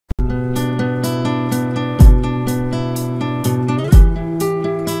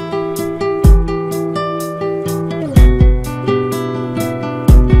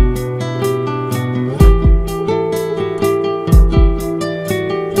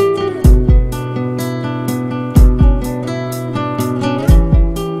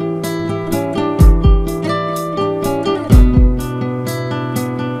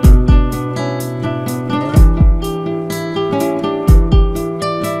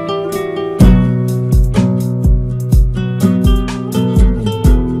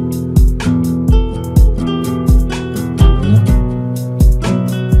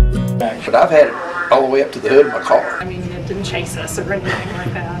had it all the way up to the hood of my car. I mean, it didn't chase us or anything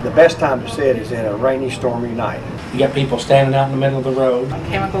like that. The best time to see it is in a rainy, stormy night. You got people standing out in the middle of the road.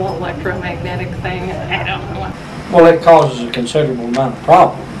 Chemical, electromagnetic thing, I don't know. Well, it causes a considerable amount of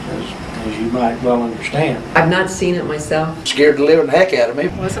problems, as you might well understand. I've not seen it myself. Scared the living heck out of me.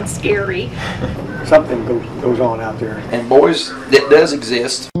 It wasn't scary. Something goes on out there. And boys, it does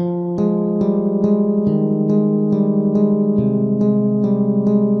exist.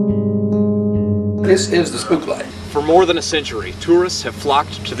 This is the Spooklight. For more than a century, tourists have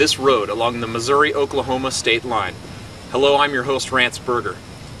flocked to this road along the Missouri-Oklahoma state line. Hello, I'm your host, Rance Berger.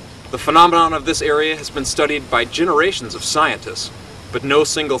 The phenomenon of this area has been studied by generations of scientists, but no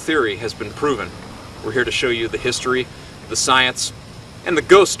single theory has been proven. We're here to show you the history, the science, and the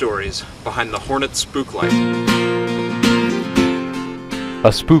ghost stories behind the Hornet Spooklight. A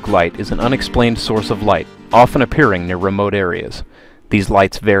spooklight is an unexplained source of light, often appearing near remote areas. These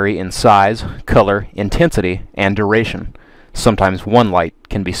lights vary in size, color, intensity, and duration. Sometimes one light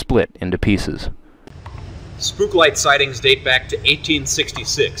can be split into pieces. Spooklight sightings date back to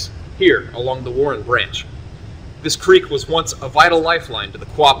 1866, here along the Warren Branch. This creek was once a vital lifeline to the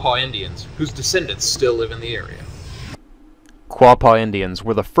Quapaw Indians, whose descendants still live in the area. Quapaw Indians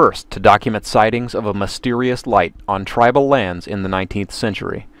were the first to document sightings of a mysterious light on tribal lands in the 19th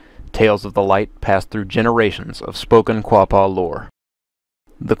century. Tales of the light passed through generations of spoken Quapaw lore.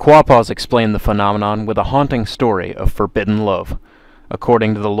 The Quapaws explain the phenomenon with a haunting story of forbidden love.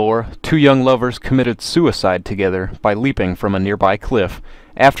 According to the lore, two young lovers committed suicide together by leaping from a nearby cliff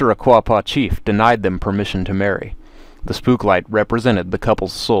after a Quapaw chief denied them permission to marry. The spooklight represented the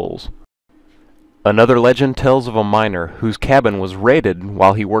couple's souls. Another legend tells of a miner whose cabin was raided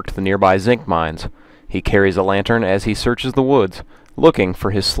while he worked the nearby zinc mines. He carries a lantern as he searches the woods, looking for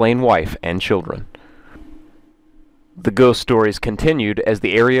his slain wife and children. The ghost stories continued as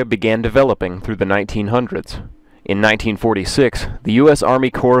the area began developing through the 1900s. In 1946, the U.S.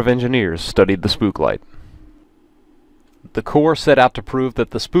 Army Corps of Engineers studied the spooklight. The Corps set out to prove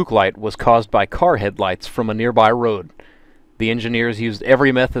that the spooklight was caused by car headlights from a nearby road. The engineers used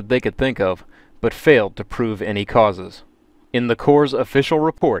every method they could think of, but failed to prove any causes. In the Corps' official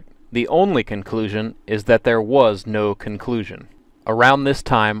report, the only conclusion is that there was no conclusion. Around this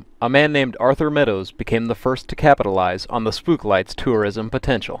time, a man named Arthur Meadows became the first to capitalize on the spooklight's tourism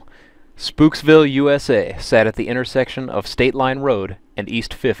potential. Spooksville, USA sat at the intersection of State Line Road and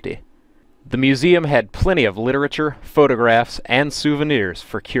East 50. The museum had plenty of literature, photographs, and souvenirs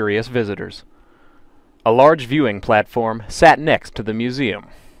for curious visitors. A large viewing platform sat next to the museum.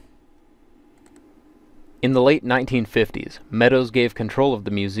 In the late 1950s, Meadows gave control of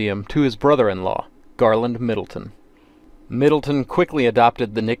the museum to his brother-in-law, Garland Middleton. Middleton quickly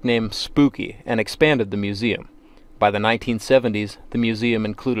adopted the nickname Spooky and expanded the museum. By the 1970s, the museum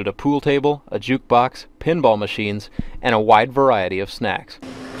included a pool table, a jukebox, pinball machines, and a wide variety of snacks.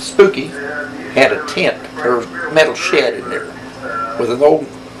 Spooky had a tent or metal shed in there with an old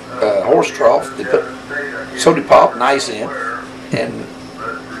horse trough. They put soda pop and ice in, and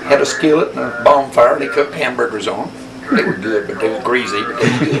had a skillet and a bonfire. They cooked hamburgers on. They were good, but they were greasy, but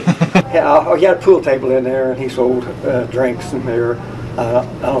they were good. Yeah, he had a pool table in there, and he sold drinks in there. I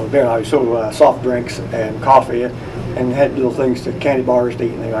don't know, he sold soft drinks and coffee, and had little things, to candy bars to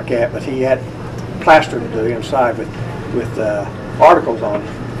eat and things like that. But he had plastered the inside with articles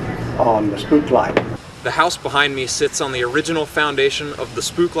on the spooklight. The house behind me sits on the original foundation of the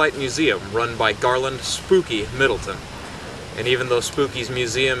Spooklight Museum, run by Garland Spooky Middleton. And even though Spooky's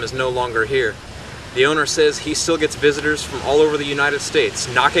museum is no longer here, the owner says he still gets visitors from all over the United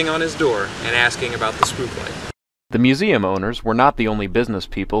States knocking on his door and asking about the spooklight. The museum owners were not the only business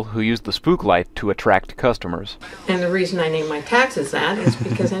people who used the spooklight to attract customers. And the reason I named my taxes that is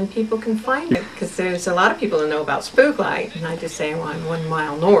because then people can find it. Because there's a lot of people that know about spooklight, and I just say, well, I'm 1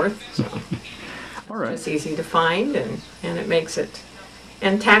 mile north, so all right. It's easy to find, and it makes it.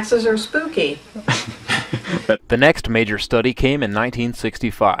 And taxes are spooky. The next major study came in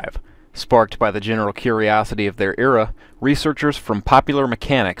 1965. Sparked by the general curiosity of their era, researchers from Popular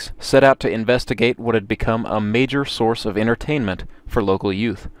Mechanics set out to investigate what had become a major source of entertainment for local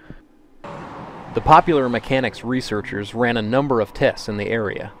youth. The Popular Mechanics researchers ran a number of tests in the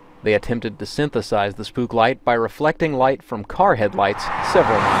area. They attempted to synthesize the spooklight by reflecting light from car headlights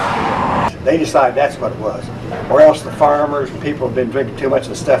several miles away. They decided that's what it was. Or else the farmers and people have been drinking too much of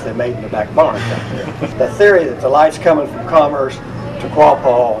the stuff they made in the back barns out there. The theory that the light's coming from Commerce to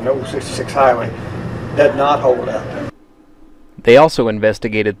Quapaw on the old 66 highway does not hold up. They also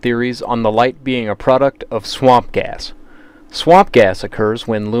investigated theories on the light being a product of swamp gas. Swamp gas occurs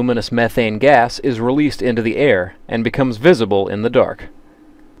when luminous methane gas is released into the air and becomes visible in the dark.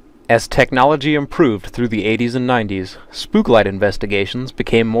 As technology improved through the 80s and 90s, spooklight investigations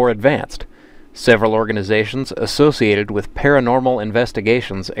became more advanced. Several organizations associated with paranormal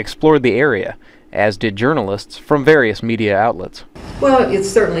investigations explored the area, as did journalists from various media outlets. Well, it's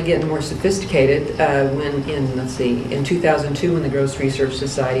certainly getting more sophisticated. In 2002, when the Gross Research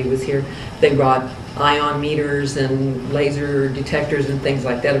Society was here, they brought ion meters and laser detectors and things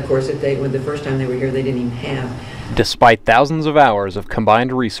like that. Of course, when the first time they were here, they didn't even have. Despite thousands of hours of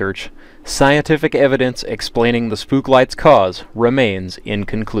combined research, scientific evidence explaining the spooklight's cause remains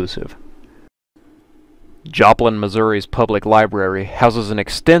inconclusive. Joplin, Missouri's public library houses an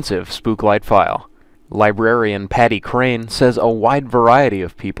extensive spooklight file. Librarian Patty Crane says a wide variety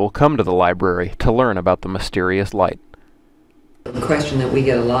of people come to the library to learn about the mysterious light. The question that we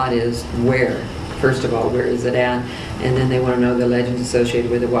get a lot is where? First of all, where is it at? And then they want to know the legends associated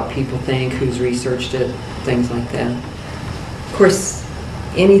with it, what people think, who's researched it, things like that. Of course,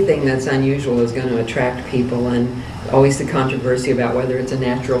 anything that's unusual is going to attract people, and always the controversy about whether it's a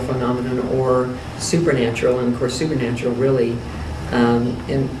natural phenomenon or supernatural. And of course, supernatural really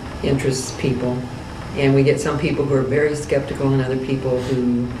interests people. And we get some people who are very skeptical and other people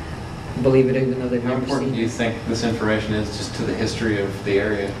who believe it even though they've never seen it. How important do you think this information is just to the history of the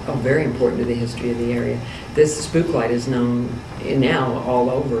area? Oh, very important to the history of the area. This spooklight is known now all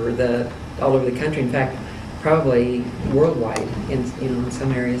over the country. In fact, probably worldwide in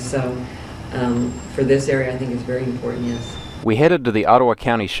some areas. So for this area, I think it's very important. Yes. We headed to the Ottawa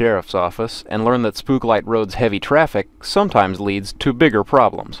County Sheriff's Office and learned that Spooklight Road's heavy traffic sometimes leads to bigger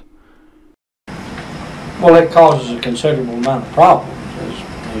problems. Well, it causes a considerable amount of problems,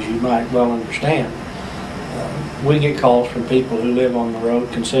 as you might well understand. We get calls from people who live on the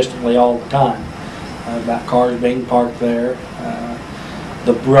road consistently all the time about cars being parked there,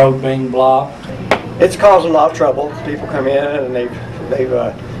 the road being blocked. It's caused a lot of trouble. People come in and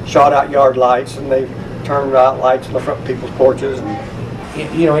they've shot out yard lights and they've turned out lights in the front of people's porches.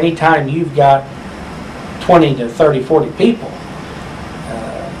 And you know, anytime you've got 20 to 30, 40 people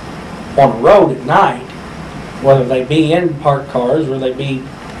on a road at night, whether they be in parked cars or they be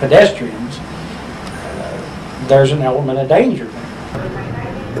pedestrians, there's an element of danger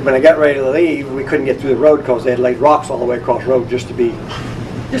there. when they got ready to leave, we couldn't get through the road because they had laid rocks all the way across the road just to be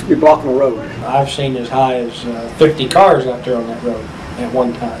blocking the road. I've seen as high as 50 cars out there on that road at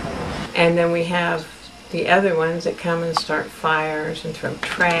one time. And then we have the other ones that come and start fires and throw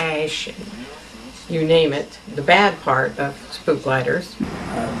trash, and you name it. The bad part of spooklighters.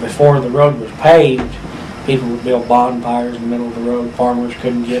 Before the road was paved, people would build bonfires in the middle of the road. Farmers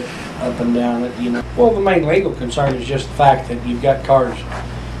couldn't get up and down it, you know. Well, the main legal concern is just the fact that you've got cars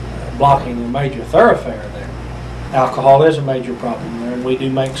blocking a major thoroughfare there. Alcohol is a major problem there, and we do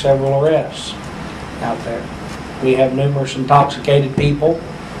make several arrests out there. We have numerous intoxicated people,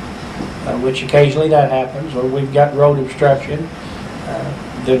 which occasionally that happens, or we've got road obstruction,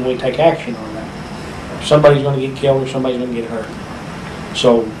 then we take action on that. Somebody's going to get killed or somebody's going to get hurt.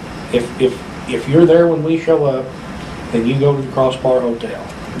 So if you're there when we show up, then you go to the Crossbar Hotel.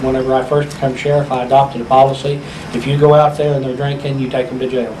 Whenever I first became sheriff, I adopted a policy. If you go out there and they're drinking, you take them to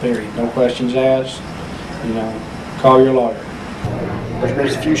jail, period. No questions asked. You know, call your lawyer. There's been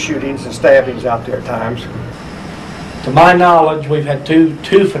a few shootings and stabbings out there at times. To my knowledge, we've had two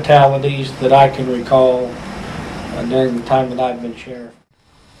fatalities that I can recall during the time that I've been sheriff.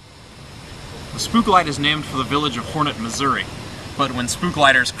 The Spooklight is named for the village of Hornet, Missouri. But when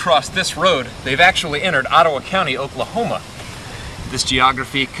spooklighters cross this road, they've actually entered Ottawa County, Oklahoma. This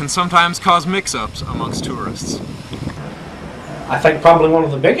geography can sometimes cause mix-ups amongst tourists. I think probably one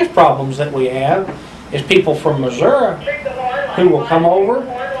of the biggest problems that we have is people from Missouri who will come over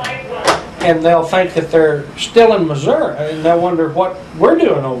and they'll think that they're still in Missouri and they'll wonder what we're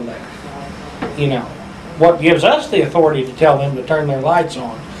doing over there. You know, what gives us the authority to tell them to turn their lights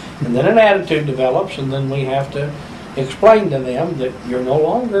on. And then an attitude develops, and then we have to explain to them that you're no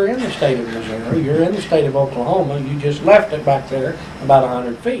longer in the state of Missouri, you're in the state of Oklahoma, you just left it back there about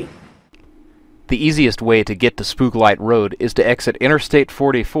 100 feet. The easiest way to get to Spooklight Road is to exit Interstate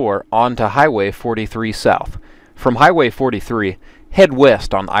 44 onto Highway 43 South. From Highway 43, head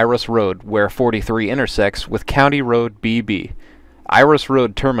west on Iris Road where 43 intersects with County Road BB. Iris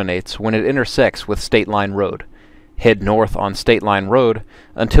Road terminates when it intersects with State Line Road. Head north on State Line Road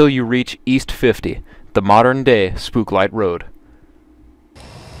until you reach East 50, the modern-day Spooklight Road.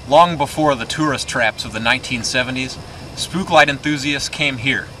 Long before the tourist traps of the 1970s, spooklight enthusiasts came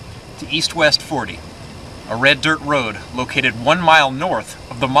here, to East-West 40, a red dirt road located 1 mile north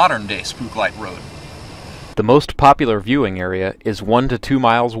of the modern-day Spooklight Road. The most popular viewing area is 1 to 2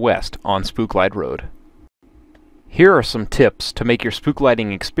 miles west on Spooklight Road. Here are some tips to make your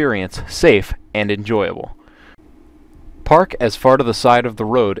spooklighting experience safe and enjoyable. Park as far to the side of the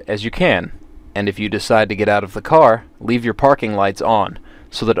road as you can, and if you decide to get out of the car, leave your parking lights on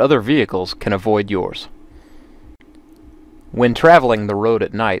so that other vehicles can avoid yours. When traveling the road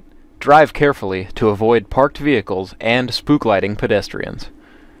at night, drive carefully to avoid parked vehicles and spooklighting pedestrians.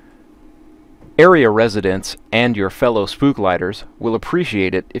 Area residents and your fellow spooklighters will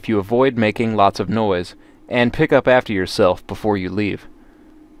appreciate it if you avoid making lots of noise and pick up after yourself before you leave.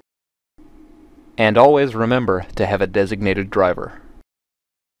 And always remember to have a designated driver.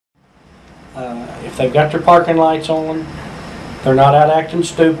 If they've got their parking lights on, they're not out acting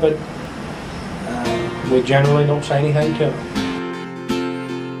stupid, we generally don't say anything to them.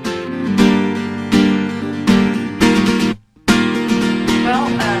 Well,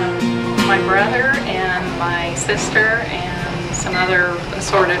 my brother and my sister and some other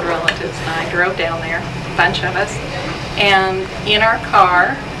assorted relatives and I drove down there, a bunch of us, and in our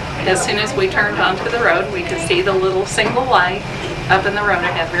car, as soon as we turned onto the road, we could see the little single light up in the road.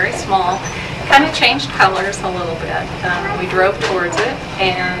 It had very small, kind of changed colors a little bit. We drove towards it,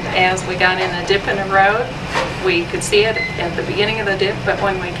 and as we got in a dip in the road, we could see it at the beginning of the dip, but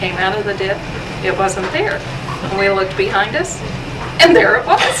when we came out of the dip, it wasn't there. And we looked behind us, and there it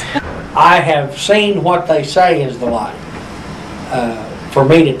was. I have seen what they say is the light. For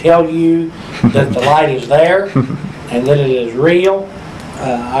me to tell you that the light is there and that it is real,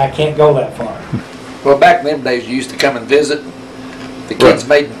 I can't go that far. Well, back in them days, you used to come and visit. The kids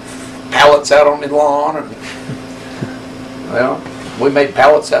made pallets out on the lawn, and well, we made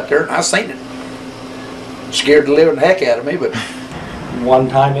pallets out there, and I seen it. Scared the living heck out of me, but One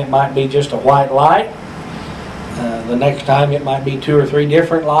time it might be just a white light. The next time it might be 2 or 3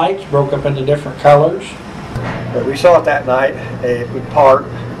 different lights broke up into different colors. But we saw it that night. It would park.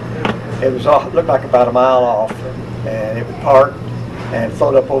 It was off, looked like about a mile off, and it would park and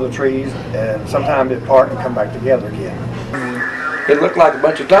float up over the trees, and sometimes it'd park and come back together again. it looked like a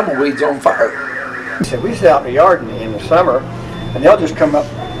bunch of tumbleweeds on fire. He said, we sit out in the yard in the summer, and they'll just come up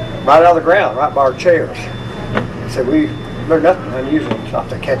right out of the ground, right by our chairs. He said, there's nothing unusual not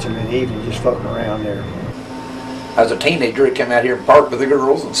to catch them in the evening, just floating around there. As a teenager, I'd come out here and park with the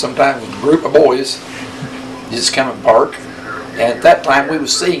girls, and sometimes a group of boys just come and park. And at that time, we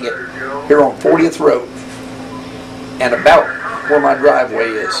was seeing it here on 40th Road, and about where my driveway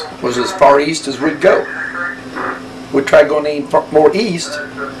is was as far east as we'd go. We'd try going any more east,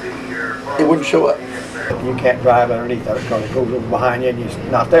 it wouldn't show up. You can't drive underneath of it because it goes over behind you, and it's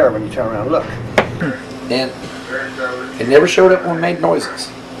not there when you turn around and look. And it never showed up when we made noises.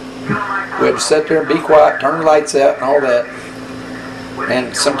 We had to sit there and be quiet, turn the lights out and all that.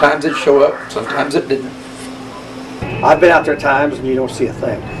 And sometimes it'd show up, sometimes it didn't. I've been out there times and you don't see a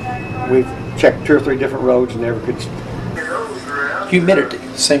thing. We've checked 2 or 3 different roads and never could. Humidity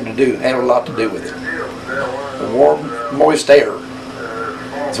seemed to had a lot to do with it. The warm, moist air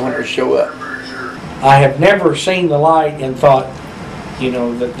is when it would show up. I have never seen the light and thought,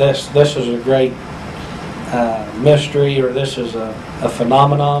 that this is a great mystery, or this is a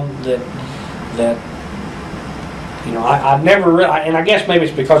phenomenon that I've never really, and I guess maybe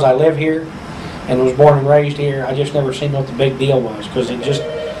it's because I live here and was born and raised here. I just never seen what the big deal was, because it just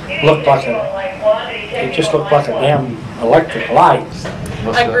looked like a damn electric light.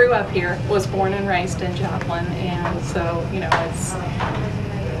 I grew up here, was born and raised in Joplin, and so,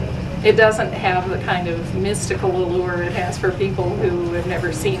 it doesn't have the kind of mystical allure it has for people who have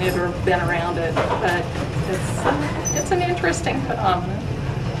never seen it or been around it, but it's an interesting phenomenon.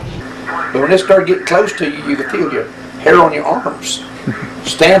 But when it started getting close to you, you could feel your hair on your arms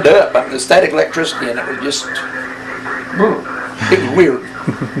stand up. I mean, the static electricity, and it was just, it was weird.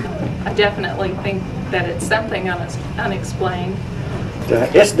 I definitely think that it's something unexplained.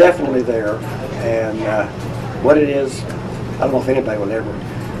 It's definitely there, and what it is, I don't know if anybody will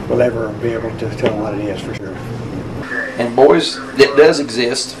ever be able to tell what it is for sure. And boys, it does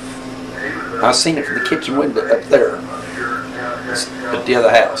exist. I've seen it from the kitchen window up there at the other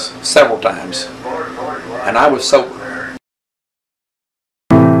house several times, and I was sober.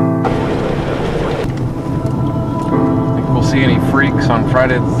 Think we'll see any freaks on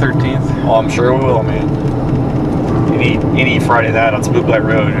Friday the 13th? Oh, I'm sure we will, man. Any Friday that on Spooklight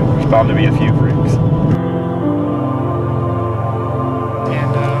Road, there's bound to be a few freaks.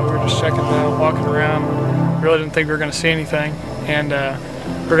 And we're just checking walking around. Really didn't think we were going to see anything, and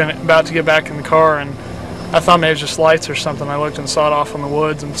we're about to get back in the car, and I thought maybe it was just lights or something. I looked and saw it off in the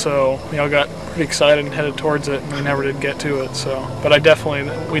woods, and so got pretty excited and headed towards it, and we never did get to it. So, but we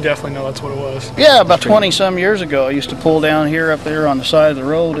definitely know that's what it was. Yeah, about 20-some years ago, I used to pull down here up there on the side of the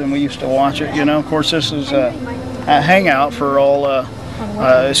road, and we used to watch it. Of course, this is hangout for all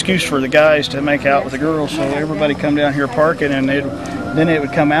excuse for the guys to make out with the girls. So everybody come down here parking, and then it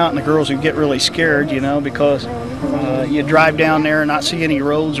would come out, and the girls would get really scared, you know, because you'd drive down there and not see any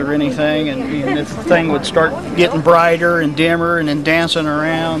roads or anything, and the thing would start getting brighter and dimmer and then dancing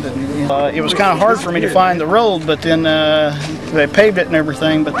around. And it was kind of hard for me to find the road, but then they paved it and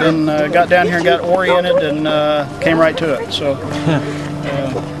everything, but then got down here and got oriented and came right to it. So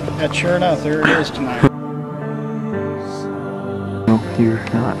that's sure enough, there it is tonight. No, you're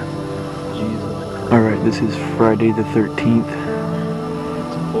not. Alright, this is Friday the 13th.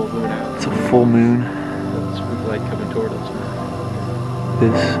 It's a full moon. Spooklight coming toward us.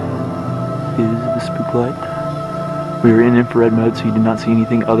 This is the Spooklight. We are in infrared mode, so you do not see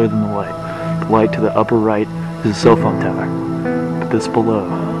anything other than the light. The light to the upper right is a cell phone tower. But this below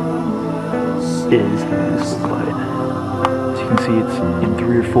is the Spooklight. As you can see, it's in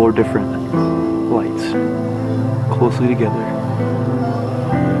 3 or 4 different lights, closely together.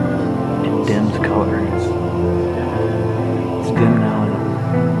 It dims color. It's dim now, and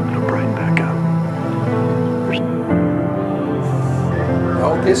it'll brighten back up.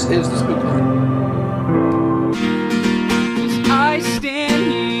 Oh, this is the Spooklight. I stand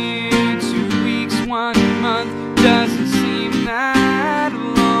here 2 weeks, 1 month, doesn't seem that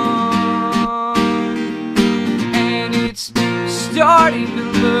long, and it's starting to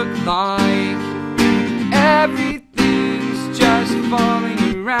look like everything's just falling